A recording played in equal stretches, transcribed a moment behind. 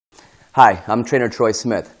Hi, I'm trainer Troy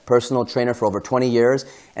Smith, personal trainer for over 20 years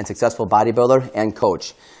and successful bodybuilder and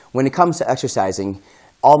coach. When it comes to exercising,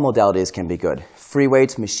 all modalities can be good. Free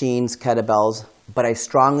weights, machines, kettlebells, but I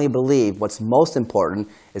strongly believe what's most important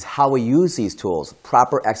is how we use these tools,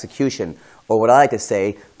 proper execution, or what I like to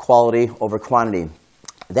say, quality over quantity.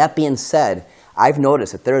 That being said, I've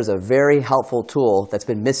noticed that there is a very helpful tool that's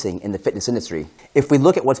been missing in the fitness industry. If we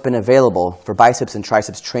look at what's been available for biceps and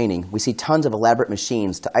triceps training, we see tons of elaborate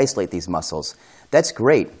machines to isolate these muscles. That's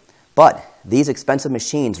great, but these expensive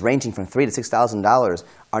machines ranging from $3,000 to $6,000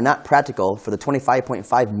 are not practical for the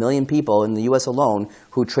 25.5 million people in the US alone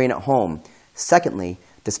who train at home. Secondly,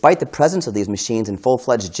 despite the presence of these machines in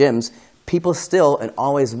full-fledged gyms, people still and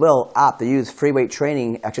always will opt to use free weight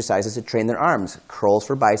training exercises to train their arms, curls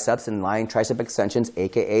for biceps and lying tricep extensions,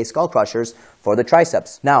 aka skull crushers, for the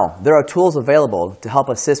triceps. Now, there are tools available to help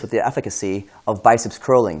assist with the efficacy of biceps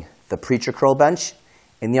curling, the preacher curl bench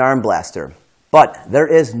and the arm blaster. But there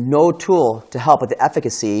is no tool to help with the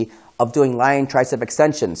efficacy of doing lying tricep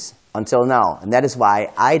extensions until now, and that is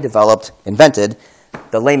why I invented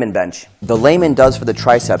the Layman Bench. The Layman does for the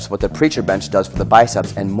triceps what the preacher bench does for the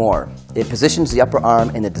biceps and more. It positions the upper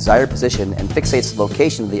arm in the desired position and fixates the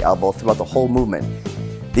location of the elbow throughout the whole movement.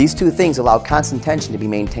 These two things allow constant tension to be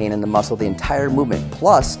maintained in the muscle the entire movement.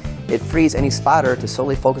 Plus, it frees any spotter to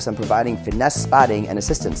solely focus on providing finesse spotting and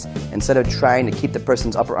assistance instead of trying to keep the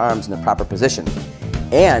person's upper arms in the proper position.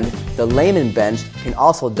 And the Layman Bench can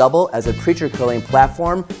also double as a preacher curling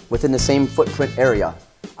platform within the same footprint area.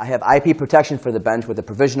 I have IP protection for the bench with a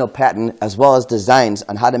provisional patent as well as designs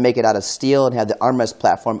on how to make it out of steel and have the armrest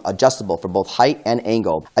platform adjustable for both height and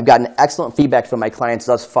angle. I've gotten excellent feedback from my clients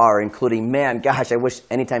thus far, including, man, gosh, I wish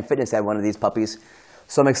Anytime Fitness had one of these puppies.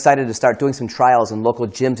 So I'm excited to start doing some trials in local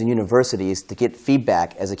gyms and universities to get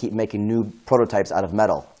feedback as I keep making new prototypes out of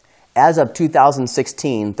metal. As of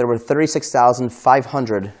 2016, there were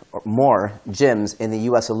 36,500 or more gyms in the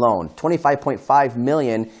US alone, 25.5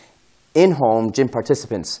 million in-home gym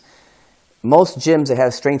participants. Most gyms that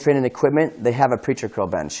have strength training equipment, they have a preacher curl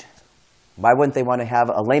bench. Why wouldn't they want to have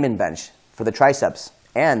a Layman bench for the triceps?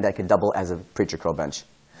 And that could double as a preacher curl bench.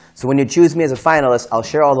 So when you choose me as a finalist, I'll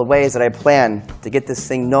share all the ways that I plan to get this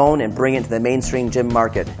thing known and bring it to the mainstream gym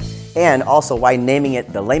market. And also why naming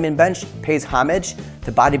it the Layman Bench pays homage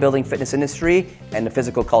to bodybuilding fitness industry and the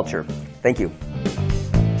physical culture. Thank you.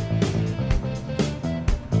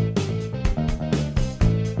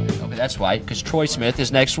 That's why, because Troy Smith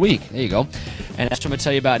is next week. There you go. And that's what I'm going to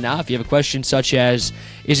tell you about now. If you have a question such as,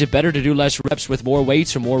 is it better to do less reps with more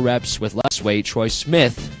weights or more reps with less weight? Troy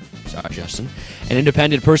Smith, sorry, Justin, an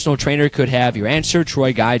independent personal trainer could have your answer.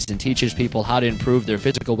 Troy guides and teaches people how to improve their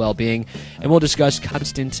physical well-being, and we'll discuss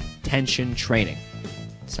constant tension training.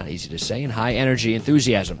 It's not easy to say, and high energy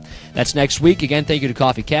enthusiasm. That's next week. Again, thank you to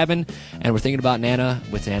Coffee Cabin, and we're thinking about Nana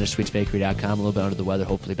with NanaSweetsBakery.com. A little bit under the weather,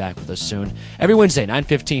 hopefully back with us soon. Every Wednesday,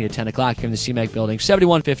 9:15 to 10 o'clock here in the CMAC building,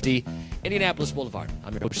 7150 Indianapolis Boulevard.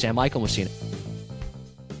 I'm your host, Sam Michael, and we'll see you next.